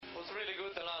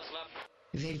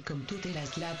Welcome to the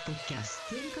Last Lap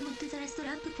Podcast. Welcome to the Last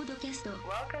Lap Podcast.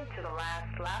 Welcome to the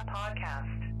Last Lap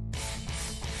Podcast.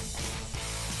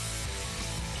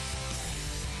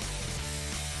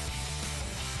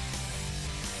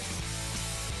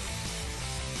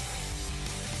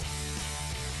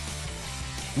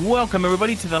 Welcome,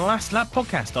 everybody, to the Last Lap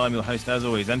Podcast. I'm your host, as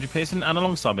always, Andrew Pearson, and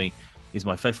alongside me is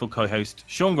my faithful co-host,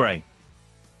 Sean Gray.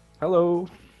 Hello.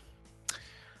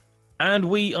 And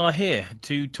we are here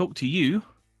to talk to you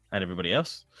and everybody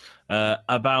else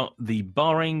about the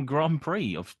Bahrain Grand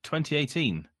Prix of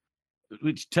 2018,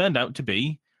 which turned out to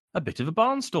be a bit of a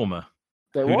barnstormer.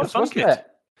 It Who'd was, have wasn't thunk it?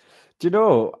 Do you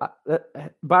know,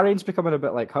 Bahrain's becoming a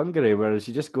bit like Hungary, whereas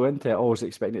you just go into it always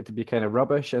expecting it to be kind of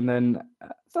rubbish. And then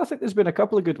I think there's been a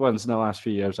couple of good ones in the last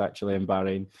few years, actually, in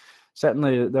Bahrain.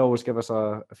 Certainly, they always give us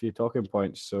a few talking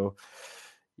points. So,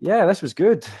 yeah, this was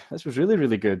good. This was really,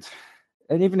 really good.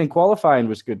 And even in qualifying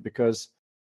was good because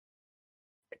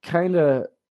I kind of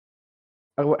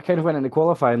went into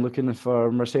qualifying looking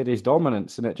for Mercedes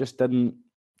dominance, and it just didn't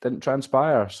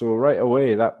transpire. So right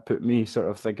away, that put me sort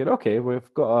of thinking, okay,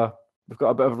 we've got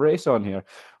a bit of a race on here.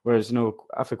 Whereas,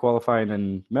 after qualifying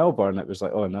in Melbourne, it was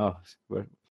like, oh no,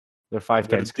 they're 5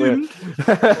 tenths clear.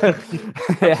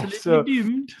 Yeah, so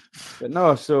doomed. but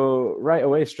no, so right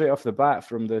away, straight off the bat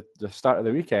from the start of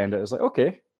the weekend, it was like,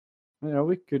 okay,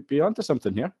 we could be onto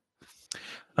something here.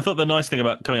 I thought the nice thing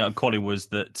about coming out of quali was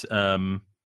that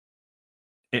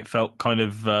it felt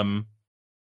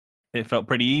it felt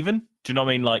pretty even. Do you know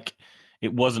what I mean? Like,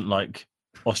 it wasn't like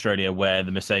Australia where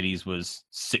the Mercedes was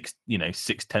 6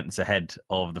 tenths ahead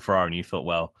of the Ferrari, and you thought,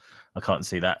 well, I can't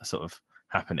see that sort of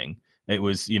happening. It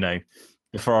was, the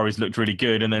Ferraris looked really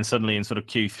good, and then suddenly in sort of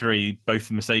Q3, both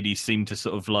the Mercedes seemed to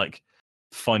sort of like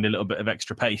find a little bit of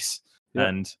extra pace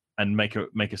and make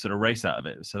a sort of race out of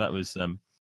it. So that was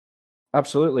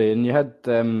absolutely. And you had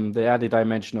the added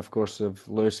dimension, of course, of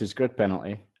Lewis's grid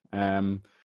penalty,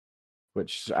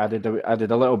 which added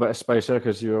a little bit of spice there,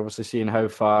 because you're obviously seeing how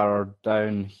far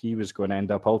down he was going to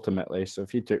end up ultimately. So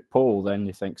if he took pole, then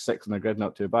you think 6th on the grid,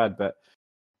 not too bad, but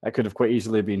it could have quite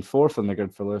easily been 4th on the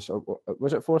grid for Lewis. Or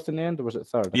was it 4th in the end, or was it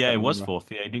 3rd? Yeah, it was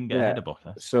 4th. Yeah, he didn't get ahead of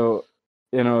Bottas. So,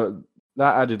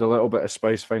 that added a little bit of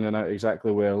spice, finding out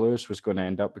exactly where Lewis was going to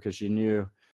end up, because you knew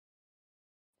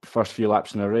first few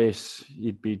laps in the race,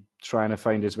 he'd be trying to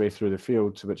find his way through the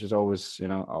field, which is always,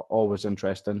 always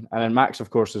interesting. And then Max, of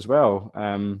course, as well,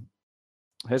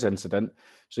 his incident.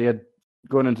 So you had,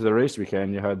 going into the race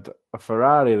weekend, you had a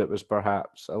Ferrari that was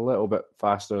perhaps a little bit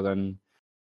faster than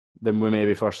we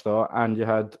maybe first thought, and you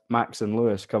had Max and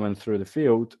Lewis coming through the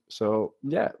field. So,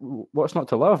 yeah, what's not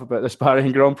to love about this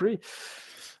Bahrain Grand Prix?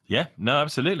 Yeah, no,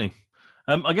 absolutely.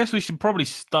 I guess we should probably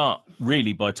start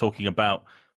really by talking about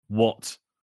what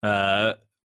what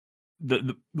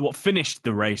finished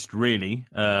the race, really,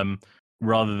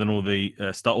 rather than all the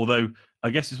start. Although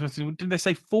I guess did they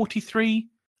say 43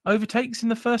 overtakes in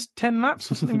the first 10 laps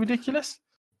or something ridiculous?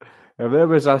 If there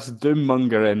was us doom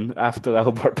mongering after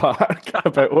Albert Park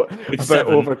about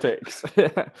overtakes.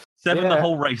 7 the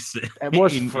whole race. It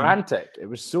was frantic. It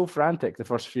was so frantic the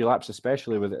first few laps,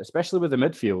 especially with the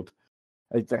midfield.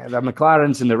 Like the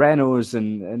McLarens and the Renaults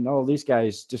and all these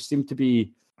guys just seemed to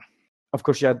be. Of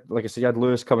course, you had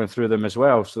Lewis coming through them as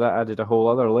well, so that added a whole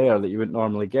other layer that you wouldn't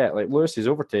normally get. Like Lewis's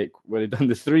overtake, where he'd done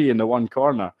the 3 in the one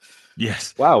corner.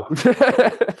 Yes. Wow.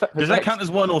 Does that count as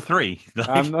 1 or 3?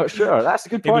 I'm not sure. That's a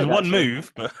good point. It was one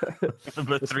move, but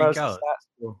 3 cars.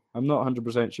 I'm not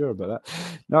 100% sure about that.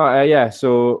 No, yeah.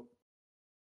 So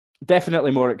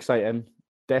definitely more exciting.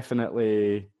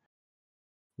 Definitely,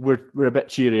 we're a bit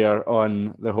cheerier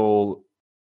on the whole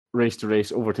race to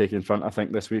race overtaking front. I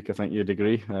think this week, I think you'd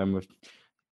agree.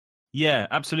 Yeah,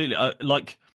 absolutely.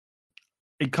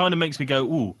 It kind of makes me go,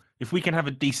 ooh, if we can have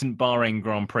a decent Bahrain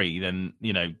Grand Prix, then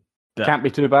that can't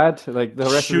be too bad. Like the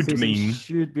rest of the season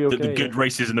should be okay. That the good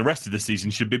races in the rest of the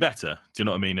season should be better. Do you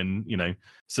know what I mean? And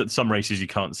so some races you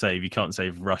can't save. You can't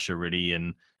save Russia really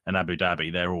and Abu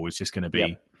Dhabi. They're always just going to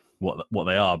be what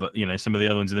they are. But some of the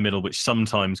other ones in the middle, which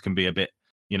sometimes can be a bit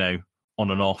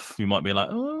on and off. You might be like,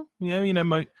 oh,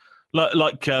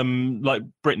 like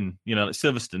Britain, like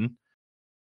Silverstone.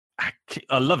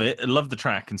 I love it. I love the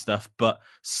track and stuff, but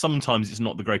sometimes it's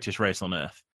not the greatest race on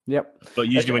earth. Yep. But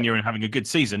usually when you're having a good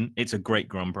season, it's a great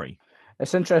Grand Prix.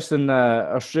 It's interesting.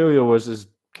 Australia was as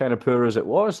kind of poor as it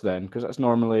was then, because that's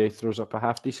normally throws up a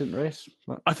half decent race.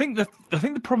 I think the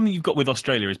problem that you've got with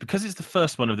Australia is because it's the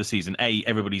first one of the season.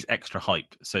 Everybody's extra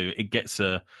hype, so it gets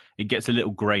a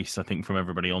little grace, I think, from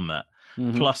everybody on that.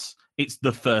 Mm-hmm. Plus, it's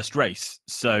the first race,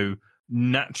 so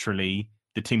naturally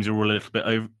the teams are all a little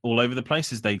bit all over the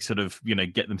place as they sort of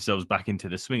get themselves back into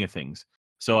the swing of things.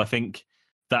 So I think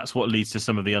that's what leads to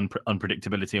some of the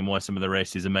unpredictability and why some of the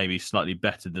races are maybe slightly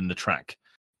better than the track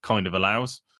kind of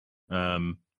allows.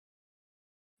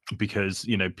 Because,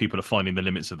 people are finding the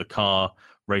limits of the car,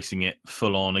 racing it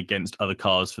full on against other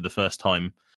cars for the first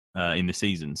time in the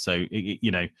season. So,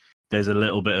 there's a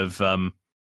little bit of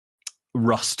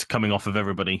rust coming off of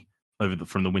everybody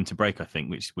from the winter break, I think,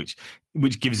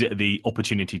 which gives it the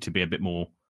opportunity to be a bit more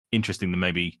interesting than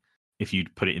maybe if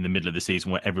you'd put it in the middle of the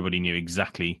season where everybody knew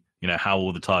exactly, how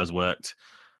all the tyres worked,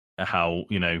 how,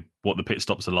 what the pit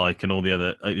stops are like and all the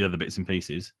other bits and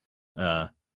pieces.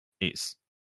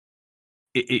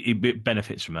 It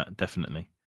benefits from that, definitely.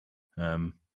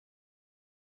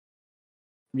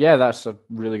 Yeah, that's a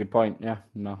really good point. Yeah,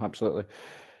 no, absolutely.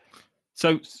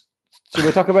 So should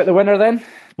we talk about the winner then?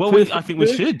 Well, I think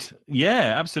we should.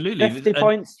 Yeah, absolutely. 50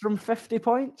 points from 50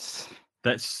 points.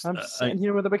 I'm sitting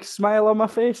here with a big smile on my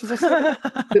face. As I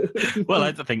well,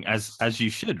 I think as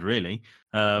you should, really.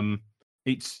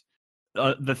 It's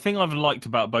the thing I've liked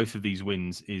about both of these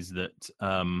wins is that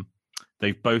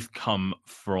they've both come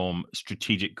from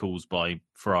strategic calls by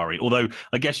Ferrari. Although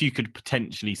I guess you could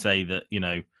potentially say that,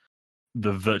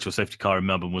 the virtual safety car in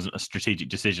Melbourne wasn't a strategic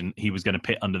decision. He was going to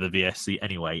pit under the VSC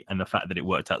anyway. And the fact that it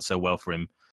worked out so well for him,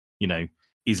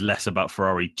 is less about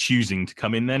Ferrari choosing to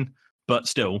come in then. But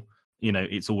still,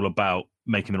 it's all about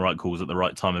making the right calls at the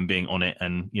right time and being on it.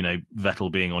 And,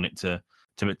 Vettel being on it to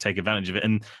take advantage of it.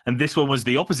 And this one was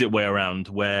the opposite way around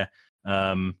where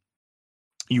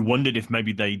you wondered if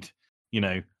maybe they'd,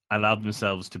 allowed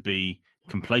themselves to be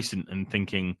complacent and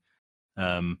thinking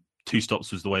two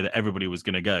stops was the way that everybody was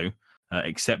going to go.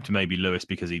 Except maybe Lewis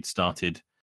because he'd started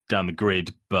down the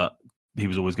grid, but he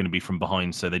was always going to be from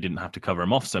behind, so they didn't have to cover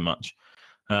him off so much.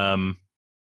 And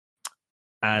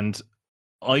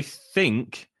I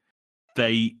think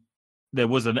there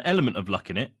was an element of luck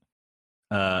in it.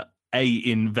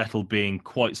 In Vettel being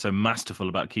quite so masterful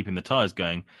about keeping the tyres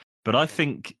going, but I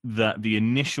think that the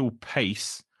initial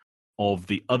pace of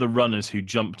the other runners who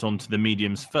jumped onto the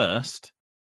mediums first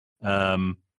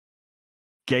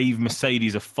gave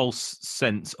Mercedes a false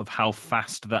sense of how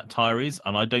fast that tyre is,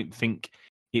 and I don't think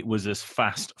it was as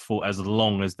fast for as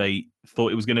long as they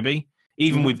thought it was going to be.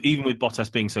 Even with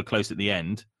Bottas being so close at the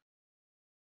end,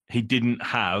 he didn't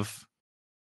have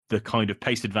the kind of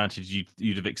pace advantage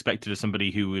you'd have expected of somebody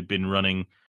who had been running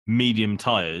medium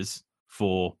tyres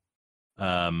for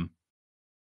the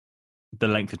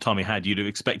length of time he had. You'd have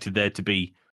expected there to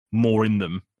be more in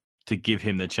them to give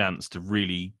him the chance to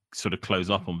really sort of close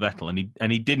up on Vettel,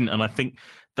 and he didn't. And I think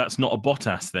that's not a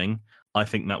Bottas thing. I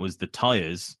think that was the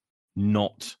tyres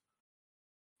not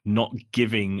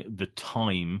giving the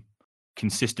time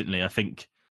consistently. I think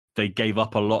they gave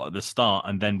up a lot at the start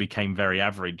and then became very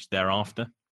average thereafter.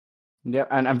 Yeah,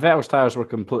 and Vettel's tyres were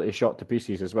completely shot to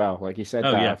pieces as well. Like he said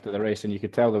after the race, and you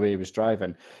could tell the way he was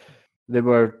driving. They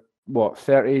were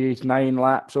 39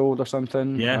 laps old or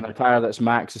something. Yeah, and a tyre that's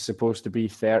max is supposed to be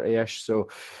 30-ish. So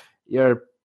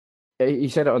he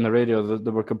said it on the radio, they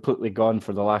were completely gone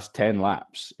for the last 10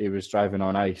 laps. He was driving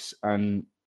on ice. And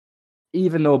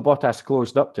even though Bottas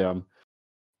closed up to him,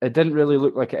 it didn't really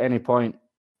look like at any point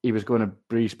he was going to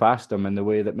breeze past him in the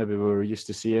way that maybe we were used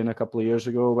to seeing a couple of years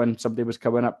ago when somebody was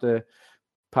coming up to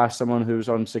pass someone who was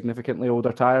on significantly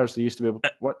older tyres. They used to be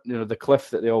able, the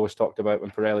cliff that they always talked about when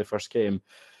Pirelli first came.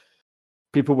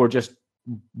 People were just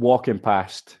walking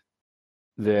past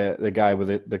the guy with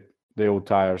the old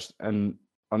tyres. And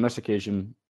on this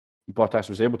occasion, Bottas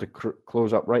was able to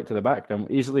close up right to the back down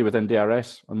easily within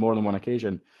DRS on more than one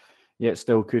occasion, yet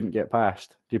still couldn't get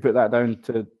past. Do you put that down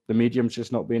to the mediums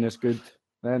just not being as good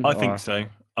then? I think so.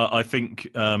 I think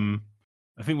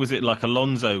was it like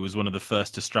Alonso was one of the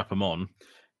first to strap him on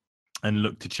and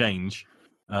look to change,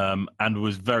 and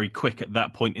was very quick at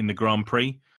that point in the Grand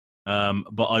Prix.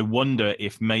 But I wonder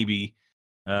if maybe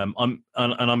I'm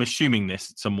assuming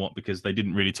this somewhat because they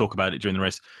didn't really talk about it during the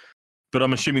race. But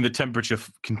I'm assuming the temperature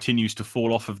continues to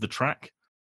fall off of the track.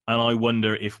 And I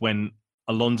wonder if when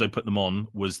Alonso put them on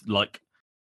was like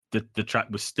the track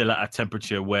was still at a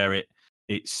temperature where it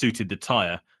suited the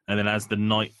tyre. And then as the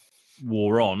night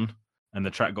wore on and the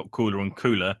track got cooler and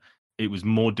cooler, it was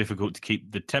more difficult to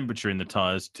keep the temperature in the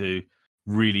tyres to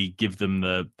really give them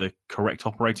the correct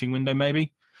operating window,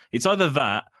 maybe. It's either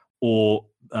that or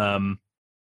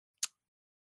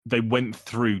they went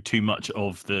through too much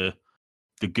of the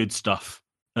good stuff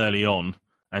early on,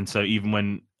 and so even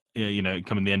when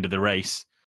coming the end of the race,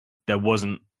 there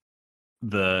wasn't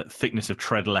the thickness of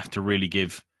tread left to really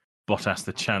give Bottas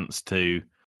the chance to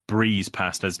breeze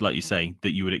past, as like you say,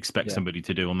 that you would expect somebody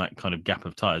to do on that kind of gap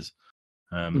of tyres.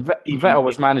 Vettel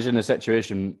was managing the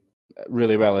situation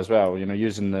really well as well,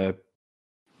 using the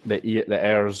the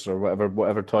airs or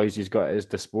whatever toys he's got at his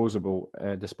disposal,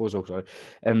 sorry,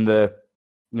 in the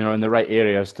in the right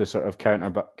areas to sort of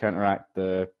counteract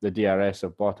the DRS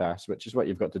of Bottas, which is what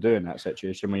you've got to do in that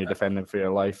situation when you're defending for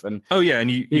your life. And Oh yeah, and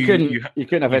you couldn't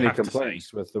have any have to say-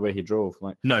 complaints with the way he drove.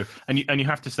 Like, No, and you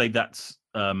have to say that's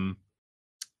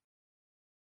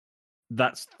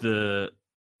the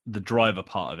driver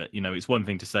part of it. It's one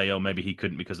thing to say, oh, maybe he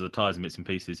couldn't because of the tyres and bits and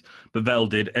pieces, but Vettel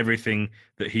did everything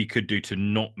that he could do to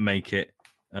not make it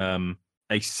a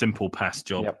simple pass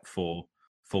job for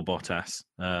Bottas.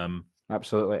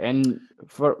 Absolutely. And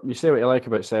you say what you like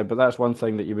about Seb, but that's one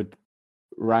thing that you would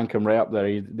rank him right up there.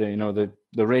 The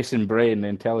racing brain, the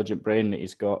intelligent brain that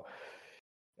he's got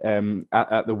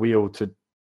at the wheel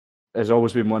has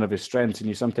always been one of his strengths. And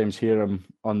you sometimes hear him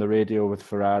on the radio with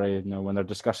Ferrari, when they're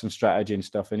discussing strategy and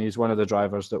stuff. And he's one of the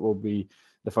drivers that will be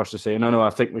the first to say, no, I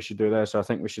think we should do this, or I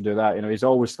think we should do that. He's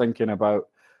always thinking about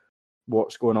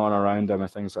what's going on around him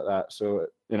and things like that. So,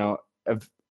 if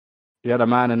you had a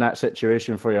man in that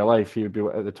situation for your life, he would be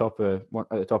at the top of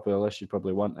the list you'd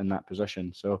probably want in that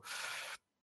position. So,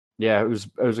 yeah, it was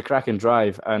a cracking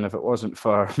drive, and if it wasn't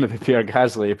for maybe Pierre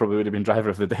Gasly, he probably would have been driver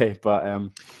of the day. But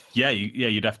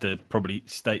you'd have to probably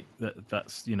state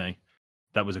that's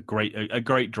that was a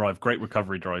great drive, great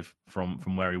recovery drive from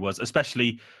where he was.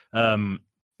 Especially, he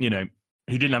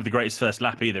didn't have the greatest first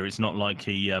lap either. It's not like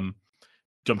he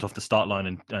jumped off the start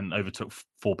line and overtook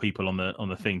 4 people on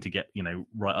the thing to get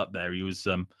right up there. He was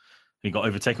he got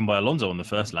overtaken by Alonso on the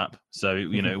first lap, so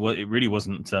it really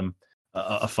wasn't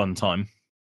a fun time.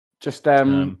 Just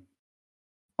on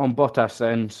Bottas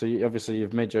then, so obviously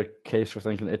you've made your case for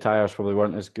thinking the tyres probably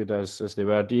weren't as good as they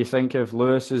were. Do you think if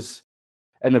Lewis is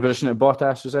in the position that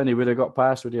Bottas was in, he would have got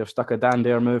past? Would he have stuck a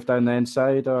Dandair move down the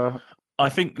inside? Or I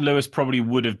think Lewis probably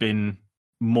would have been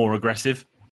more aggressive.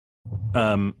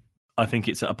 I think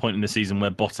it's at a point in the season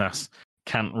where Bottas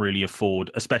can't really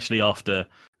afford, especially after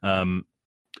bidding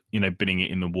it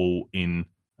in the wall in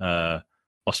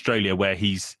Australia, where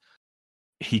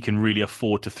he can really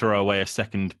afford to throw away a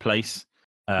second place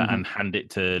and hand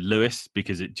it to Lewis,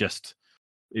 because it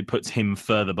puts him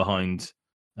further behind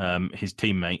his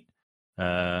teammate.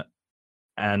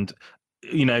 And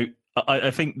I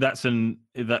think that's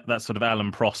that sort of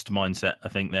Alan Prost mindset. I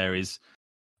think there is,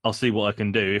 I'll see what I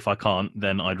can do. If I can't,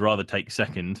 then I'd rather take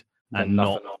second and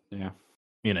not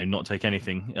take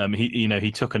anything.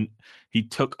 He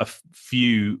took a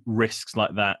few risks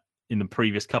like that in the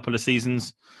previous couple of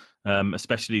seasons.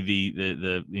 Especially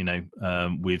the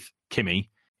with Kimi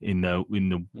in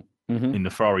the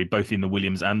Ferrari, both in the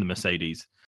Williams and the Mercedes,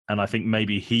 and I think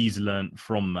maybe he's learnt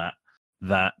from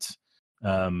that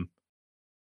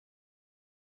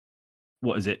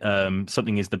what is it?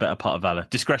 Something is the better part of valor.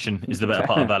 Discretion is the better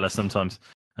part of valor sometimes.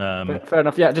 Fair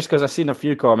enough. Yeah, just because I've seen a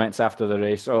few comments after the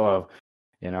race. Oh,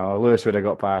 Lewis would have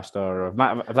got past, or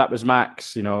if that was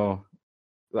Max,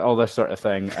 all this sort of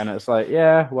thing, and it's like,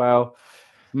 yeah, well.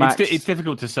 Max, it's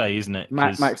difficult to say, isn't it?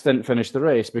 Max didn't finish the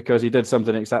race because he did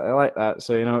something exactly like that.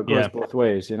 So, it goes both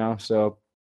ways, so.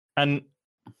 And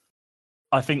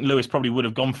I think Lewis probably would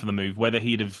have gone for the move, whether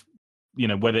he'd have,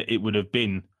 whether it would have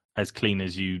been as clean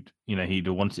as he'd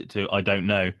have wanted it to, I don't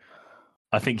know.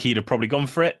 I think he'd have probably gone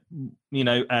for it,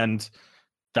 and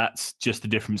that's just the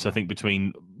difference, I think,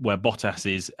 between where Bottas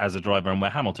is as a driver and where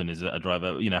Hamilton is a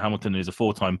driver. Hamilton is a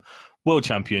 4-time world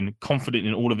champion, confident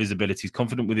in all of his abilities,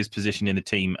 confident with his position in the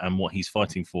team and what he's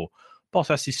fighting for.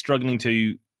 Bottas is struggling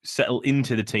to settle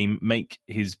into the team, make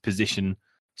his position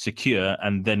secure,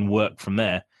 and then work from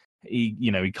there.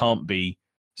 He can't be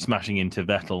smashing into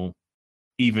Vettel,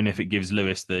 even if it gives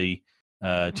Lewis the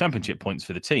championship points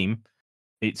for the team.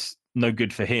 It's no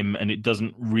good for him, and it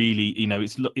doesn't really,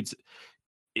 it's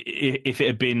if it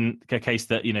had been a case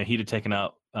that he'd have taken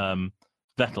out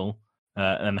Vettel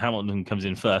and Hamilton comes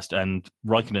in first and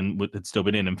Raikkonen had still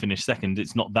been in and finished second,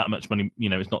 it's not that much money.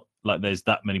 It's not like there's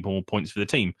that many more points for the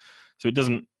team. So it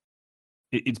doesn't.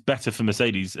 It's better for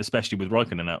Mercedes, especially with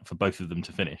Raikkonen out, for both of them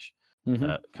to finish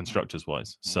constructors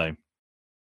wise. So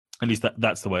at least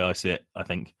that's the way I see it. I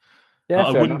think. Yeah,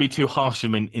 I wouldn't be too harsh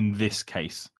on him in this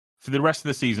case. For the rest of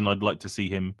the season, I'd like to see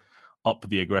him up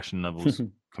the aggression levels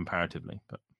comparatively.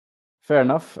 But fair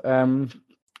enough.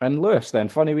 And Lewis then,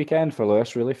 funny weekend for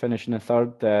Lewis, really finishing in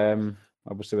third.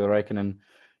 Obviously with Raikkonen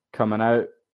coming out,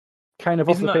 kind of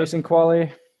off the pace in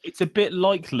quali. It's a bit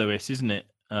like Lewis, isn't it?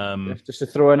 Just to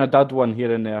throw in a dud one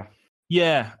here and there.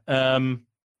 Yeah,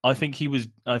 I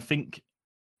think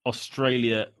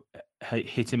Australia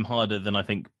hit him harder than I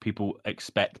think people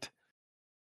expect.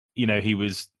 He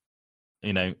was,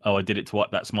 I did it to wipe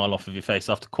that smile off of your face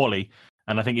after quali.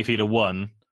 And I think if he'd have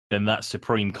won, then that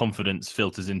supreme confidence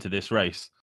filters into this race.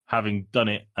 having done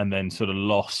it and then sort of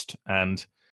lost, and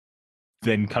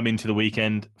then come into the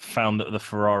weekend, found that the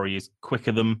Ferrari is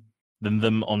quicker than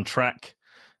them on track.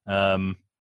 Then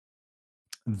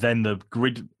the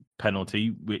grid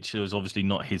penalty, which was obviously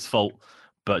not his fault,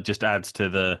 but just adds to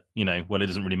the, well, it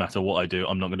doesn't really matter what I do,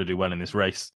 I'm not going to do well in this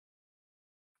race.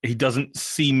 He doesn't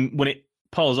seem, when it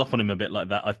piles up on him a bit like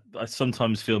that, I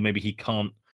sometimes feel maybe he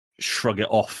can't shrug it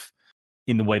off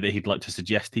in the way that he'd like to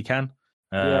suggest he can.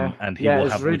 And he will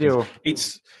have radio.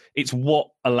 It's what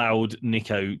allowed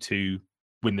Nico to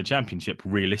win the championship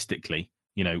realistically,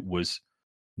 was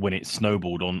when it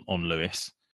snowballed on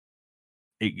Lewis.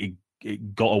 It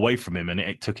got away from him, and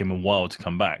it took him a while to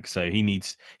come back. So he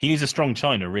needs a strong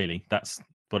China, really. That's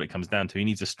what it comes down to. He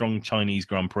needs a strong Chinese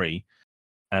Grand Prix,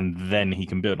 and then he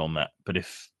can build on that. But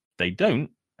if they don't,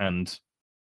 and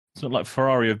it's not like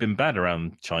Ferrari have been bad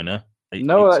around China.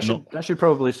 That should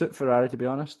probably suit Ferrari, to be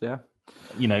honest. Yeah.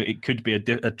 It could be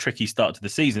a tricky start to the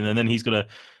season, and then he's got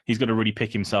to really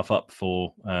pick himself up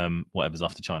for whatever's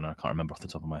after China. I can't remember off the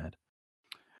top of my head.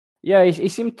 Yeah, he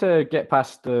seemed to get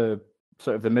past the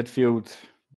sort of the midfield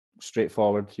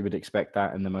straightforward. You would expect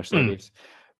that in the Mercedes.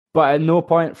 But at no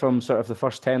point from sort of the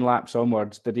first 10 laps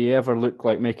onwards did he ever look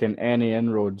like making any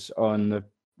inroads on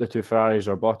the two Ferraris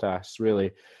or Bottas,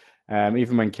 really.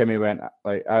 Even when Kimi went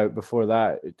out before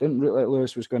that, it didn't look like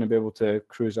Lewis was going to be able to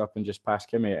cruise up and just pass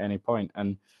Kimi at any point.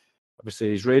 And obviously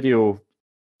his radio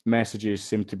messages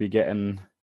seemed to be getting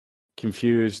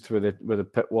confused with the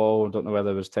pit wall. I don't know whether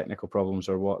there was technical problems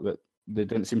or what, but they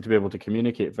didn't seem to be able to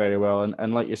communicate very well.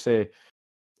 And like you say,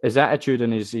 his attitude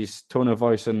and his tone of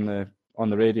voice on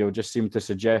the radio just seemed to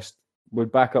suggest,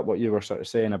 would back up what you were sort of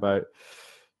saying about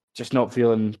just not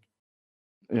feeling,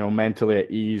 mentally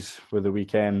at ease with the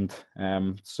weekend.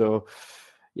 So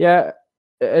yeah,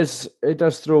 it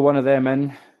does throw one of them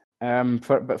in.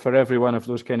 But for every one of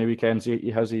those kind of weekends,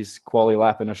 he has his quali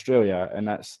lap in Australia, and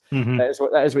that is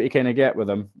what you kind of get with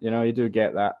him. You do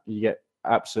get that. You get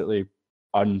absolutely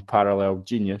unparalleled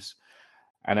genius,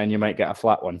 and then you might get a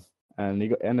flat one. And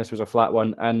this was a flat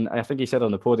one, and I think he said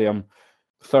on the podium,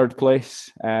 third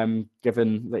place.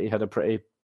 Given that he had a pretty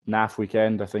naff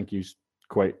weekend, I think he's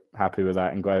quite happy with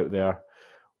that and go out there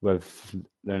with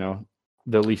the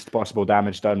least possible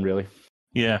damage done, really.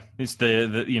 Yeah, it's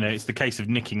it's the case of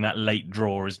nicking that late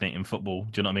draw, isn't it, in football?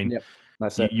 Do you know what I mean? Yep,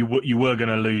 that's it. You were going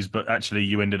to lose, but actually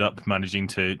you ended up managing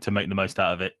to make the most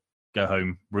out of it, go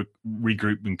home,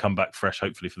 regroup, and come back fresh,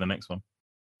 hopefully, for the next one.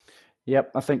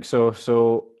 Yep, I think so.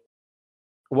 So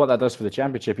what that does for the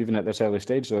championship, even at this early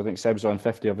stage, though, I think Seb's on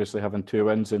 50, obviously having 2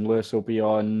 wins, and Lewis will be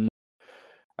on,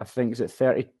 I think, is it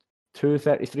 32,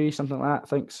 33, something like that, I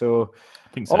think so.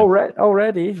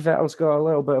 Already, Vettel's got a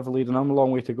little bit of a lead, and I'm a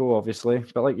long way to go, obviously.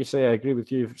 But like you say, I agree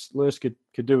with you. Lewis could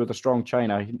do with a strong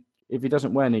China. If he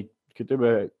doesn't win, he could do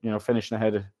it, finishing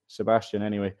ahead of Sebastian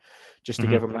anyway, just to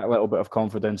give him that little bit of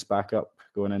confidence back up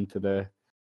going into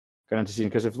season.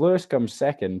 Because if Lewis comes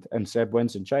second and Seb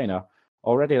wins in China,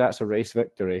 already that's a race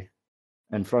victory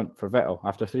in front for Vettel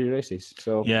after 3 races.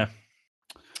 So yeah,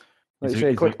 like you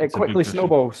say, it quickly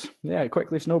snowballs. Yeah, it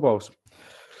quickly snowballs.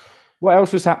 What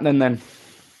else was happening then?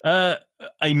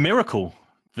 A miracle.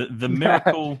 The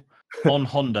miracle on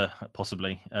Honda,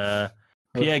 possibly. Pierre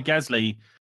Gasly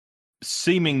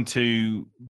seeming to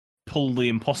pull the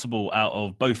impossible out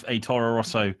of both a Toro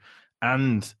Rosso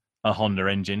and a Honda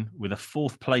engine with a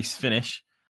 4th place finish.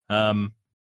 In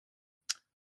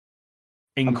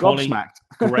quali,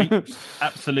 great,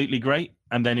 absolutely great.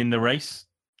 And then in the race,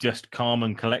 just calm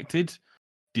and collected.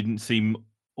 Didn't seem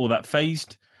all that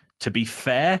phased. To be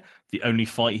fair, the only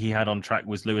fight he had on track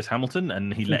was Lewis Hamilton,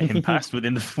 and he let him pass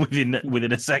within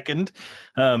a second.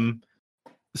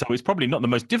 So it's probably not the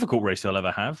most difficult race he'll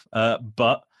ever have,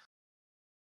 but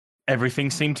everything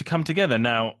seemed to come together.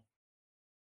 Now,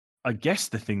 I guess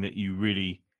the thing that you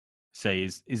really say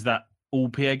is that all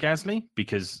Pierre Gasly,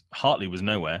 because Hartley was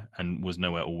nowhere and was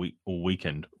nowhere all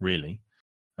weekend, really.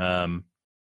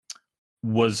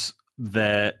 Was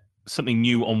there something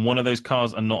new on one of those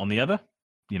cars and not on the other?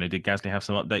 Did Gasly have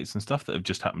some updates and stuff that have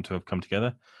just happened to have come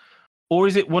together? Or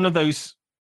is it one of those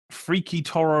freaky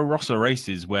Toro Rosso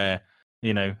races where,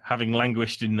 having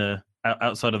languished in the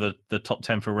outside of the top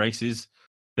 10 for races,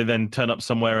 they then turn up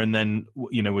somewhere and then,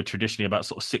 were traditionally about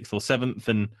sort of 6th or 7th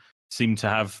and seem to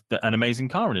have an amazing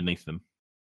car underneath them?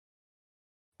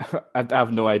 I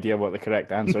have no idea what the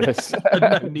correct answer is.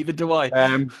 No, neither do I.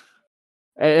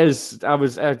 It's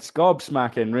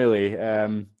gobsmacking,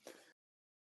 really.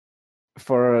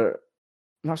 For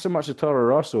not so much the Toro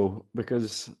Rosso,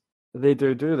 because they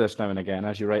do this now and again,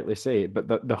 as you rightly say, but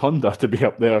the Honda to be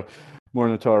up there more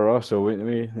than the Toro Rosso,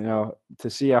 to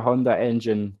see a Honda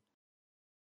engine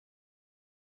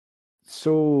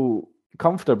so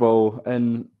comfortable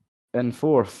in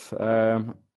fourth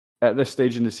at this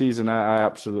stage in the season. I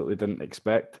absolutely didn't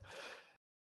expect.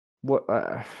 What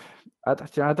I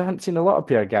hadn't seen a lot of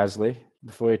Pierre Gasly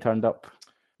before he turned up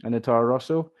in the Toro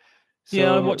Rosso. So,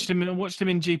 yeah, I watched him in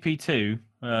GP2,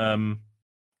 and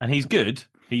he's good.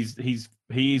 He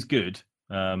is good.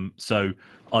 So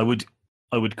I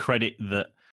would credit that.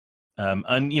 And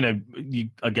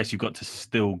I guess you've got to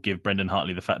still give Brendan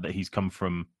Hartley the fact that he's come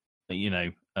from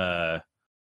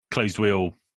closed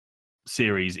wheel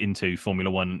series into Formula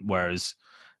One, whereas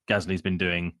Gasly's been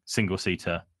doing single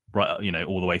seater right,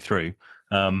 all the way through.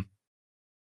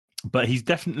 But he's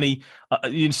definitely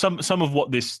some of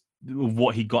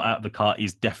what he got out of the car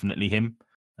is definitely him.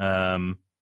 But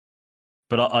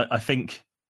I think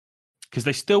because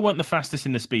they still weren't the fastest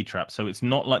in the speed trap, so it's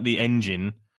not like the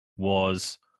engine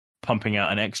was pumping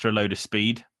out an extra load of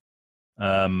speed,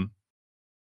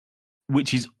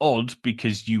 which is odd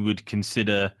because you would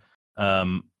consider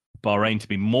Bahrain to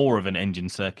be more of an engine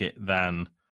circuit than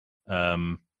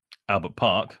Albert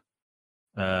Park.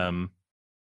 But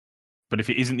if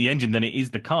it isn't the engine, then it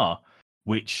is the car,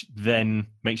 which then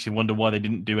makes you wonder why they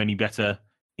didn't do any better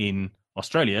in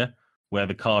Australia, where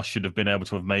the car should have been able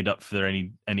to have made up for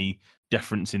any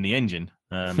difference in the engine.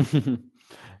 Yeah,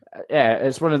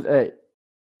 it's one of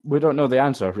we don't know the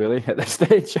answer really at this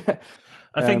stage.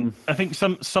 I think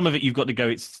some of it you've got to go.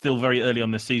 It's still very early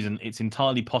on this season. It's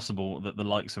entirely possible that the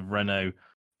likes of Renault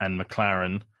and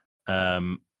McLaren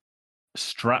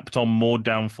strapped on more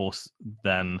downforce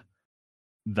than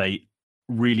they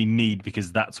really need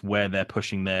because that's where they're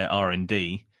pushing their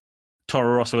R&D.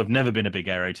 Toro Rosso have never been a big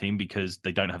aero team because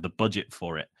they don't have the budget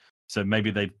for it. So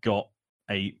maybe they've got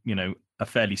a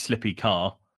fairly slippy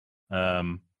car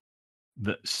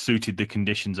that suited the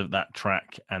conditions of that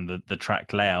track and the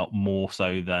track layout more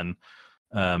so than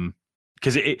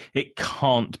because it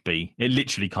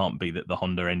literally can't be that the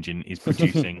Honda engine is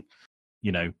producing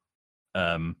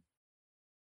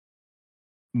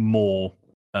more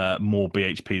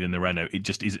BHP than the Renault. It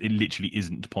just is. It literally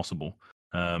isn't possible.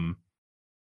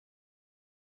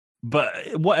 But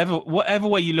whatever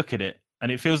way you look at it,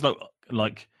 and it feels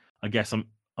like I guess I'm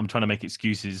trying to make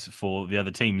excuses for the other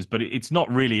teams, but it's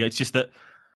not really. It's just that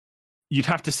you'd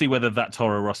have to see whether that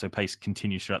Toro Rosso pace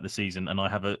continues throughout the season, and I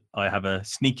have a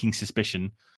sneaking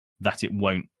suspicion that it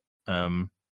won't.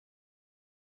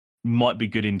 Might be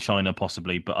good in China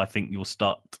possibly, but I think you'll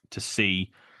start to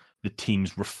see the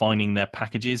teams refining their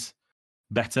packages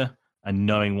better and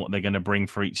knowing what they're going to bring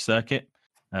for each circuit.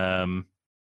 And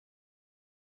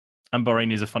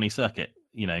Bahrain is a funny circuit.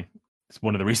 It's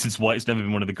one of the reasons why it's never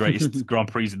been one of the greatest Grand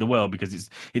Prix in the world because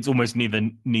it's almost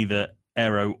neither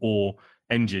aero or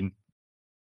engine.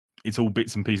 It's all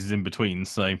bits and pieces in between.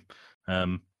 So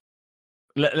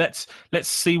let's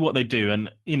see what they do.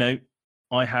 And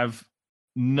I have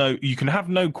you can have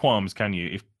no qualms, can you?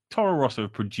 If Toro Rosso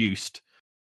have produced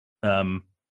in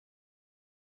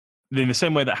the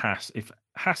same way that if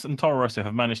Haas and Toro Rosso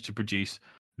have managed to produce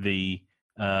the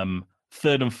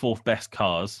third and fourth best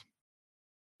cars,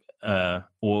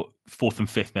 or fourth and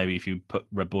fifth, maybe if you put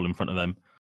Red Bull in front of them,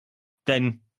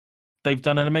 then they've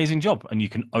done an amazing job, and you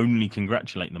can only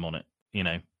congratulate them on it.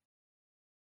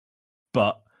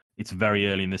 But it's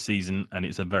very early in the season, and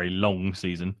it's a very long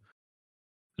season.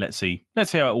 Let's see how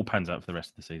it all pans out for the rest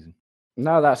of the season.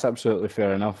 No, that's absolutely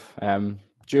fair enough.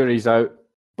 Jury's out,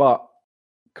 but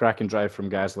cracking drive from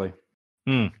Gasly.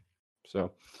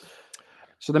 So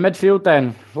the midfield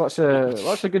then, lots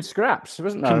of good scraps,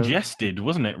 wasn't there? Congested,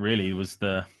 wasn't it? Really was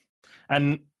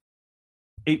and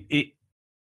it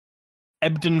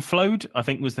ebbed and flowed. I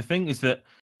think was the thing is that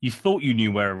you thought you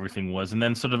knew where everything was, and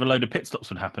then sort of a load of pit stops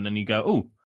would happen, and you go, oh.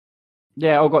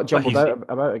 Yeah, all got jumbled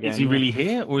about again. Is he really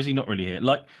here, or is he not really here?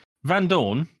 Like Van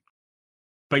Dorn,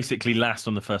 basically last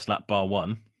on the first lap, bar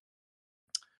one,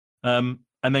 and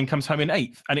then comes home in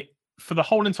 8th. And for the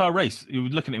whole entire race, you were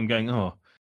looking at him going, oh,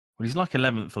 well, he's like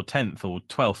 11th or 10th or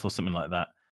 12th or something like that.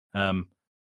 And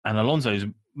Alonso's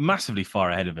massively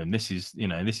far ahead of him. This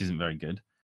isn't very good.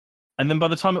 And then by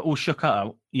the time it all shook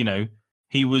out,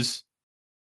 he was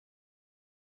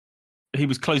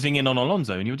closing in on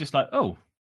Alonso, and you were just like, oh.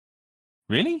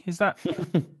 Really? Is that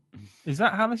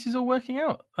how this is all working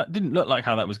out? That didn't look like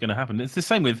how that was going to happen. It's the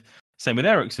same with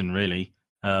Ericsson, really.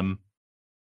 Part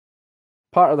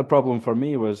of the problem for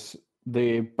me was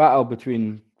the battle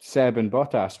between Seb and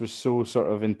Bottas was so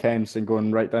sort of intense and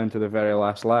going right down to the very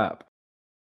last lap.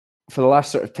 For the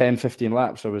last sort of 10, 15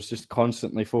 laps, I was just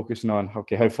constantly focusing on,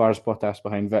 okay, how far is Bottas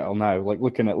behind Vettel now? Like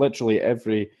looking at literally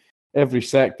every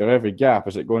sector, every gap,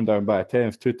 is it going down by a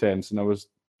tenth, 2 tenths? And I was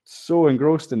so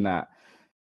engrossed in that.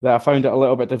 that I found it a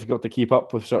little bit difficult to keep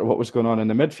up with sort of what was going on in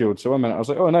the midfield. So one minute I was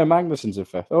like, oh, now Magnussen's in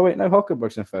fifth. Oh, wait, now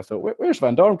Hockenberg's in fifth. Oh, where's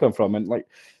Van Dorn come from? And like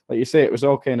you say, it was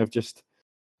all kind of just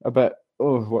a bit,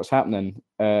 oh, what's happening?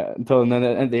 Until and then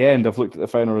at the end, I've looked at the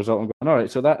final result and gone, all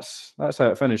right, so that's how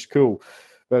it finished. Cool.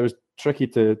 But it was tricky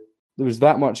there was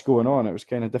that much going on. It was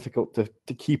kind of difficult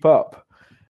to keep up.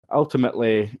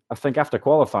 Ultimately, I think after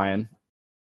qualifying,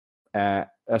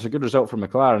 that's a good result for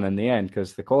McLaren in the end,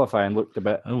 because the qualifying looked a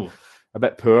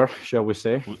bit poor, shall we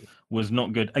say. Was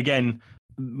not good. Again,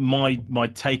 my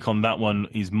take on that one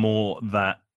is more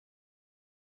that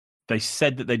they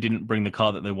said that they didn't bring the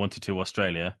car that they wanted to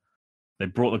Australia. They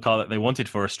brought the car that they wanted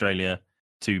for Australia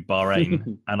to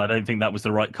Bahrain, and I don't think that was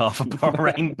the right car for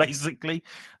Bahrain, basically.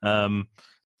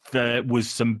 There was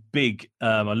some big...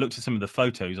 I looked at some of the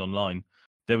photos online.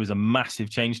 There was a massive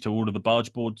change to all of the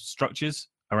barge board structures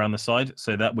around the side.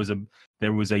 So there was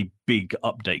a big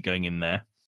update going in there.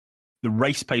 The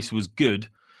race pace was good.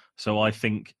 So I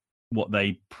think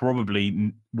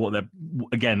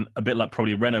again, a bit like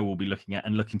probably Renault will be looking at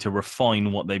and looking to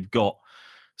refine what they've got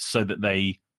so that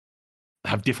they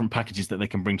have different packages that they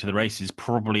can bring to the races.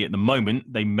 Probably at the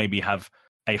moment, they maybe have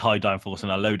a high downforce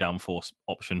and a low downforce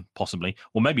option, possibly.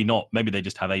 Or maybe not. Maybe they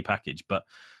just have a package. But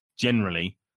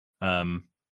generally,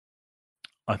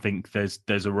 I think there's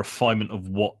a refinement of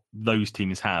what those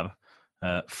teams have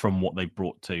from what they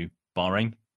brought to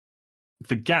Bahrain.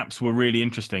 The gaps were really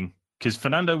interesting because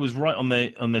Fernando was right on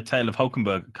the tail of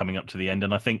Hulkenberg coming up to the end,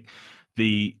 and I think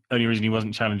the only reason he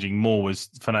wasn't challenging more was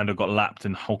Fernando got lapped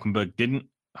and Hulkenberg didn't.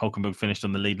 Hulkenberg finished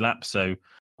on the lead lap, so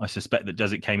I suspect that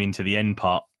as it came into the end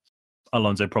part,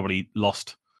 Alonso probably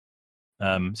lost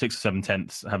 6 or 7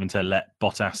 tenths, having to let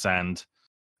Bottas and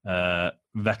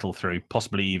Vettel through,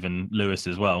 possibly even Lewis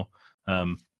as well,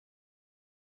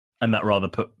 and that rather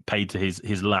paid to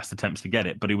his last attempts to get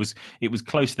it. But it was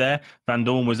close there. Van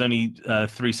Dorn was only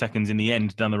 3 seconds in the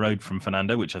end down the road from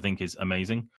Fernando, which I think is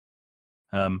amazing.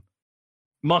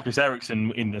 Marcus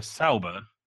Ericsson in the Sauber,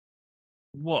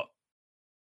 what?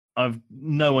 I've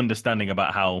no understanding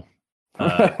about how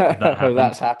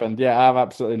that's happened. Yeah, I have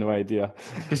absolutely no idea.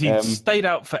 Because he stayed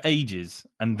out for ages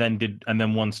and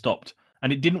then one stopped,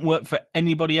 and it didn't work for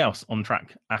anybody else on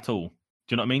track at all.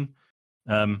 Do you know what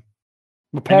I mean?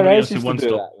 Well, Perez used to do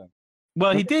that. Then.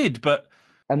 Well, he did, but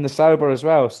and the Sauber as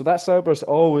well. So that Sauber's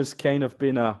always kind of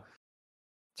been a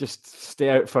just stay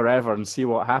out forever and see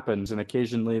what happens, and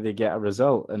occasionally they get a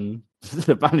result, and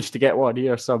they managed to get one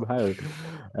here somehow.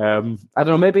 I don't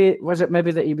know. Maybe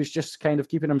that he was just kind of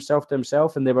keeping himself to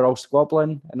himself, and they were all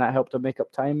squabbling, and that helped him make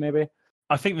up time. Maybe.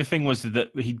 I think the thing was that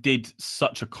he did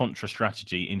such a contra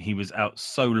strategy, and he was out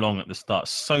so long at the start,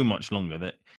 so much longer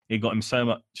that it got him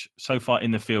so far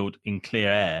in the field in clear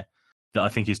air that I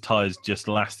think his tyres just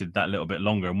lasted that little bit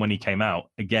longer. And when he came out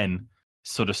again,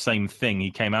 sort of same thing.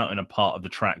 He came out in a part of the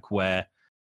track where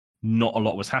not a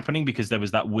lot was happening because there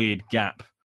was that weird gap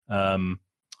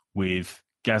with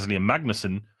Gasly and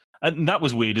Magnussen. And that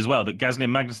was weird as well, that Gasly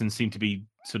and Magnussen seemed to be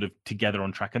sort of together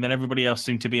on track, and then everybody else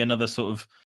seemed to be another sort of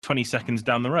 20 seconds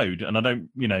down the road. And I don't,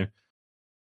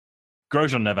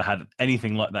 Grosjean never had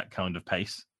anything like that kind of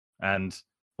pace. And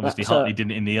obviously Hartley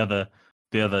didn't in the other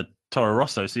Toro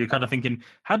Rosso. So you're kind of thinking,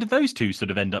 how did those two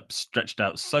sort of end up stretched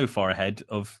out so far ahead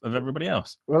of everybody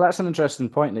else? Well, that's an interesting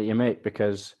point that you make,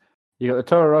 because you got the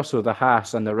Toro Rosso, the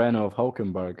Haas, and the Renault of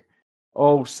Hulkenberg,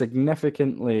 all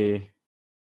significantly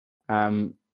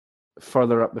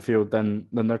further up the field than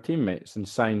their teammates, and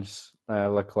Sainz,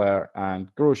 Leclerc, and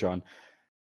Grosjean.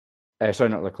 Sorry,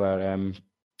 not Leclerc.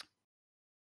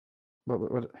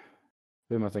 What?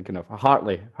 Who am I thinking of?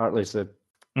 Hartley. Hartley's the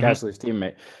Gasly's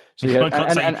teammate. So you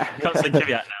can't say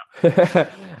Kvyat now.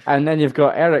 And then you've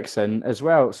got Ericsson as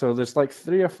well. So there's like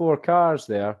 3 or 4 cars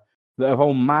there that have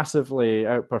all massively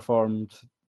outperformed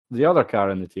the other car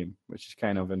in the team, which is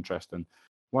kind of interesting.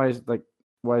 Why is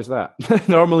that?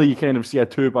 Normally you kind of see a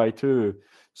 2x2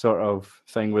 sort of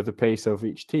thing with the pace of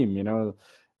each team,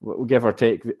 we'll give or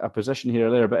take a position here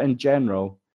or there, but in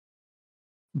general,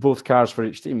 both cars for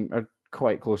each team are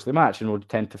quite closely matched and will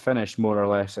tend to finish more or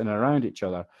less in and around each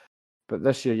other. But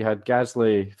this year you had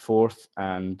Gasly 4th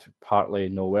and Hartley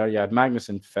nowhere. You had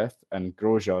Magnussen 5th and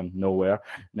Grosjean nowhere.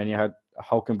 And then you had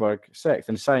Hulkenberg 6th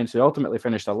and Sainz, who ultimately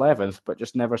finished 11th, but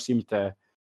just never seemed to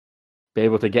be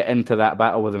able to get into that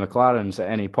battle with the McLarens at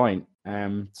any point.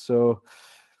 So,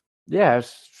 yeah,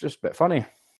 it's just a bit funny.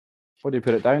 What do you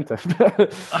put it down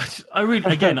to? I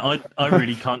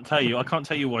really can't tell you. I can't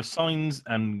tell you why Sainz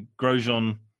and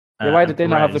Grosjean. Why did they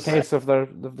not have the pace of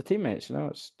the teammates?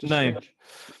 It's just strange.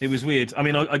 It was weird. I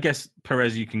mean, I guess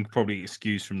Perez you can probably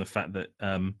excuse from the fact that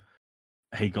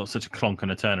he got such a clonk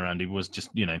and a turnaround. He was just,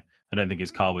 I don't think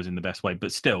his car was in the best way,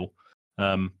 but still,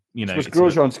 It was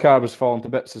Grosjean's car was falling to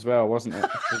bits as well, wasn't it? I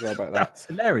forgot about that. That's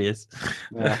hilarious.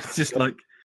 Yeah. It's just like,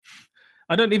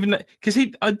 I don't even know, because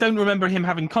I don't remember him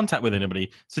having contact with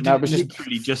anybody. So No, did it was it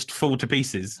literally just fall to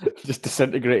pieces? just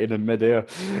disintegrated in midair.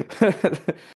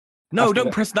 No, After don't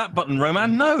the- press that button,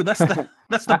 Roman. No, that's the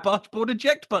dashboard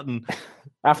eject button.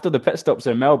 After the pit stops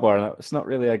in Melbourne, it's not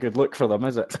really a good look for them,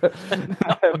 is it?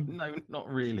 No, not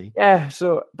really. Yeah,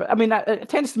 so, but I mean, it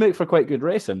tends to make for quite good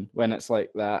racing when it's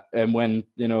like that, and when,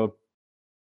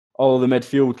 all of the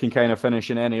midfield can kind of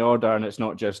finish in any order, and it's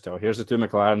not just, here's the two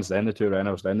McLarens, then the two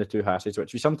Renaults, then the two Hasses,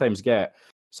 which we sometimes get,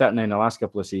 certainly in the last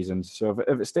couple of seasons. So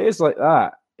if it stays like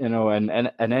that,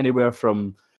 and anywhere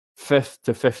from 5th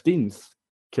to 15th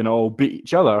can all beat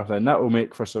each other, then that will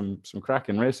make for some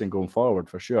cracking racing going forward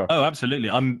for sure. Oh, absolutely.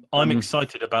 I'm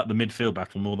excited about the midfield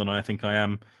battle more than I think I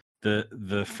am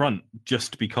the front,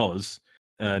 just because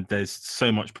there's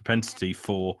so much propensity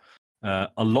for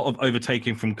a lot of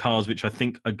overtaking from cars, which I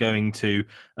think are going to,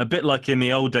 a bit like in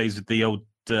the old days with the old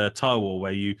tire war,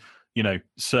 where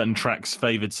certain tracks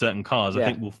favoured certain cars. Yeah.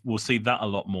 I think we'll see that a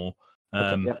lot more.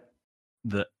 Yeah.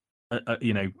 That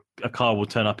a car will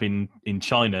turn up in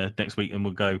China next week and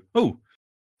we'll go, oh,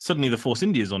 suddenly the Force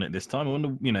India's on it this time. I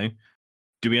wonder,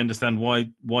 do we understand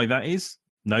why that is?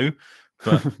 No,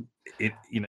 but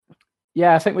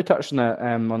Yeah, I think we touched on it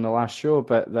on the last show,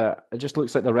 but that it just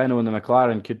looks like the Renault and the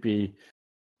McLaren could be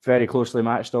very closely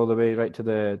matched all the way right to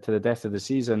the death of the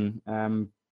season.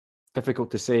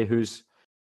 Difficult to say who's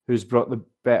brought the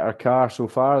better car so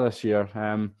far this year.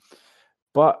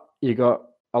 But you got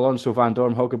Alonso, Van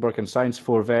Dorn, Hulkenberg, and Sainz,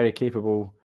 four very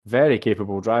capable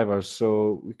drivers.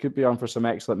 So we could be on for some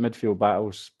excellent midfield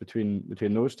battles between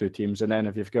those two teams. And then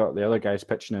if you've got the other guys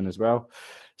pitching in as well,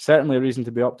 certainly a reason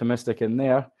to be optimistic in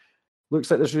there. Looks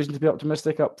like there's reason to be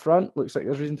optimistic up front. Looks like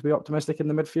there's reason to be optimistic in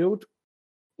the midfield.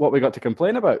 What we got to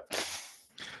complain about?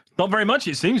 Not very much,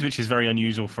 it seems, which is very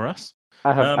unusual for us.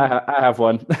 I have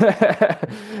one.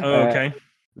 Okay.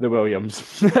 The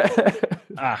Williams.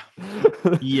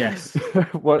 Yes.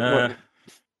 What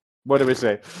do we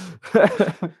say?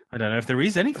 I don't know if there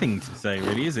is anything to say,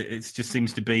 really, is it? It just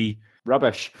seems to be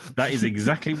rubbish. That is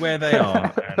exactly where they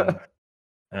are.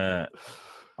 And,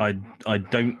 I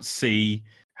don't see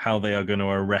how they are going to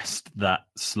arrest that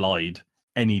slide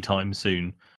anytime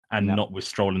soon, and not with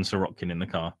Stroll and Sorokin in the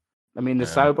car. I mean, the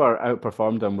Sauber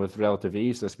outperformed them with relative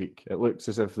ease this week. It looks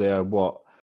as if they're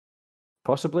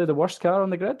possibly the worst car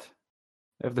on the grid.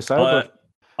 If the Sauber,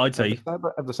 I'd say, if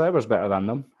the Sauber's better than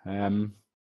them,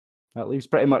 that leaves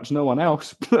pretty much no one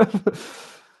else.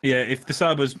 Yeah, if the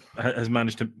Sauber has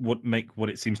managed to make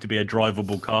what it seems to be a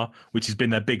drivable car, which has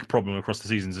been their big problem across the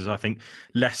seasons, is I think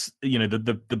less,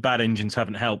 the bad engines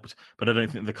haven't helped, but I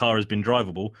don't think the car has been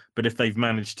drivable. But if they've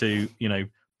managed to,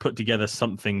 put together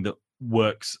something that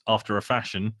works after a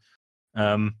fashion,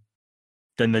 then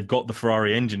they've got the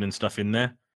Ferrari engine and stuff in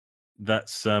there.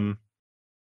 That's Look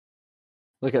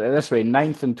at it this way: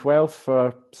 9th and 12th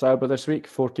for Sauber this week,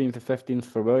 14th and 15th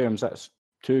for Williams. That's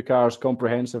two cars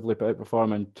comprehensively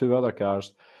outperforming two other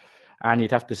cars. And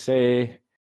you'd have to say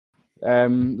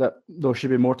that there should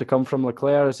be more to come from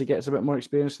Leclerc as he gets a bit more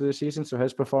experience through the season, so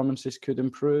his performances could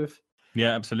improve.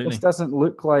 Yeah, absolutely. This doesn't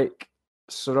look like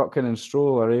Sorokin and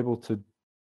Stroll are able to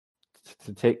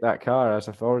take that car, as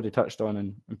I've already touched on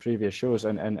in previous shows,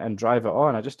 and drive it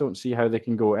on. I just don't see how they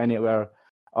can go anywhere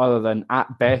other than,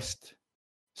 at best,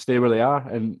 stay where they are,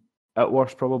 and at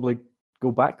worst, probably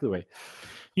go back the way.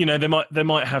 They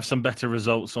might have some better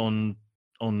results on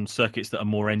circuits that are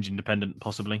more engine dependent,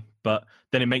 possibly. But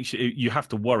then it makes you have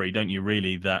to worry, don't you?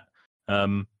 Really, that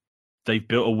they've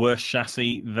built a worse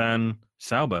chassis than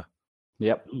Sauber.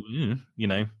 Yep.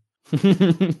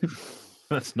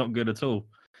 That's not good at all.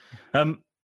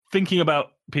 Thinking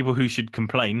about people who should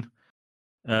complain,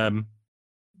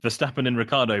 Verstappen and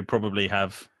Ricciardo probably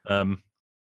have a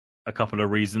couple of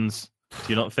reasons. Do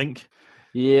you not think?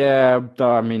 Yeah,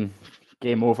 I mean,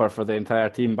 game over for the entire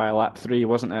team by lap 3,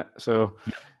 wasn't it? So,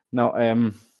 not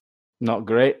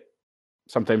great.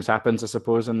 Sometimes happens, I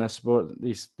suppose, in this sport.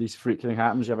 These freak thing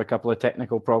happens. You have a couple of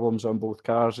technical problems on both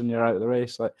cars, and you're out of the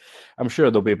race. Like, I'm sure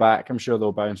they'll be back. I'm sure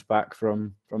they'll bounce back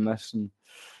from this, and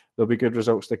there'll be good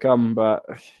results to come. But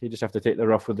you just have to take the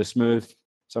rough with the smooth.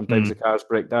 Sometimes the cars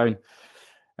break down.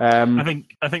 I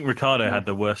think Ricciardo had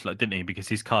the worst luck, didn't he? Because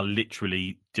his car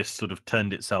literally just sort of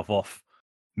turned itself off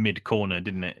mid-corner,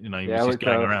 didn't it? He was just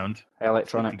going around.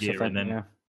 Electronics, I think,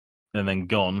 and then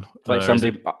gone. Like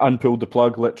somebody unpulled the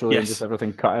plug, literally, and just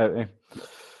everything cut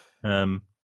out.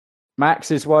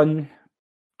 Max is one.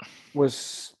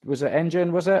 Was it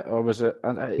engine? Was it, or was it?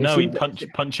 No, he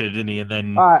punctured, didn't he? And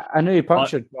then I knew he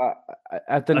punctured, but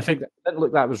I didn't I think think it didn't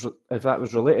look that was if that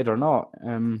was related or not.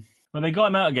 when they got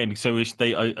him out again, so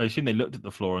I assume they looked at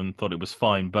the floor and thought it was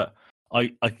fine. But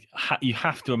you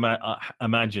have to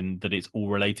imagine that it's all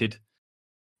related.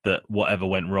 That whatever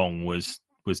went wrong was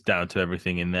down to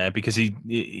everything in there, because he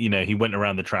went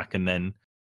around the track and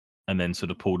then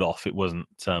sort of pulled off. It wasn't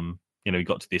he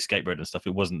got to the escape road and stuff.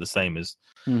 It wasn't the same as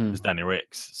Danny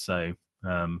Ricks. So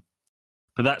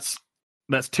but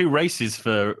that's 2 races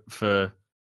for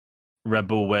Red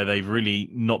Bull where they've really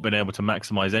not been able to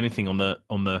maximize anything on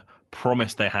the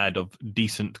promise they had of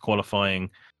decent qualifying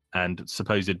and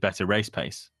supposed better race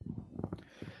pace.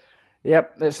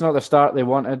 Yep, it's not the start they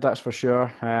wanted, that's for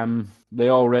sure. They're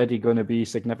already going to be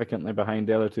significantly behind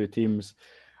the other 2 teams.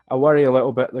 I worry a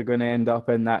little bit they're going to end up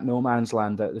in that no man's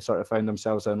land that they sort of found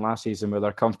themselves in last season, where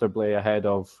they're comfortably ahead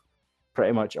of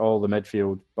pretty much all the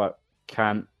midfield, but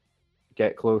can't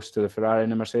get close to the Ferrari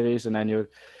and the Mercedes. And then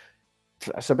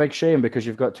it's a big shame, because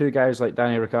you've got 2 guys like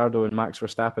Danny Ricciardo and Max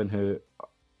Verstappen, who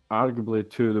are arguably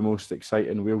 2 of the most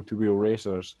exciting wheel-to-wheel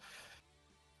racers.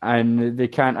 And they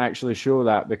can't actually show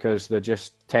that because they're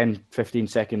just 10, 15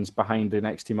 seconds behind the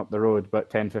next team up the road, but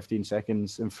 10, 15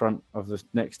 seconds in front of the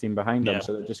next team behind them.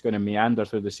 So they're just going to meander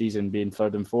through the season, being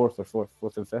 3rd and 4th or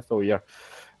 4th and 5th all year,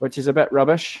 which is a bit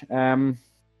rubbish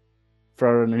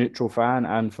for a neutral fan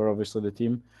and for obviously the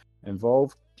team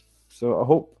involved. So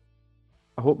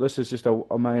I hope this is just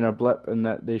a minor blip and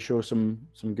that they show some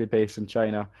good pace in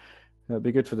China. It'll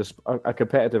be good for a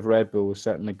competitive Red Bull is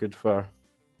certainly good for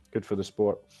the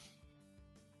sport.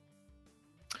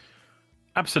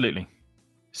 Absolutely.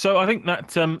 So I think that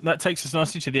that takes us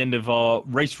nicely to the end of our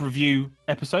race review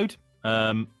episode.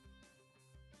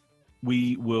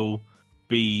 We will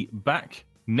be back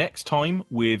next time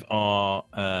with our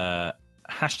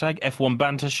hashtag F1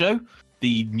 Banter Show,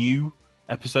 the new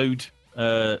episode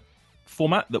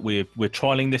format that we're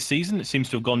trialing this season. It seems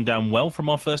to have gone down well from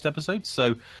our first episode.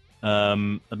 So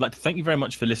I'd like to thank you very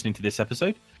much for listening to this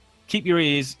episode. Keep your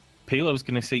ears peeled. I was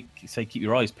going to say keep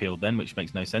your eyes peeled then, which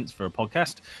makes no sense for a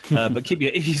podcast. But keep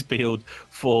your ears peeled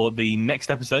for the next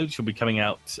episode, which will be coming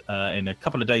out in a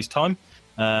couple of days' time,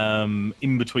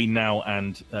 in between now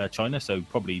and China. So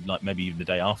probably maybe even the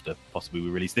day after, possibly we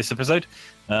release this episode.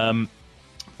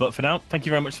 But for now, thank you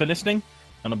very much for listening.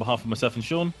 And on behalf of myself and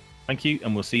Sean, thank you,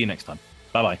 and we'll see you next time.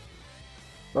 Bye-bye.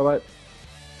 Bye-bye.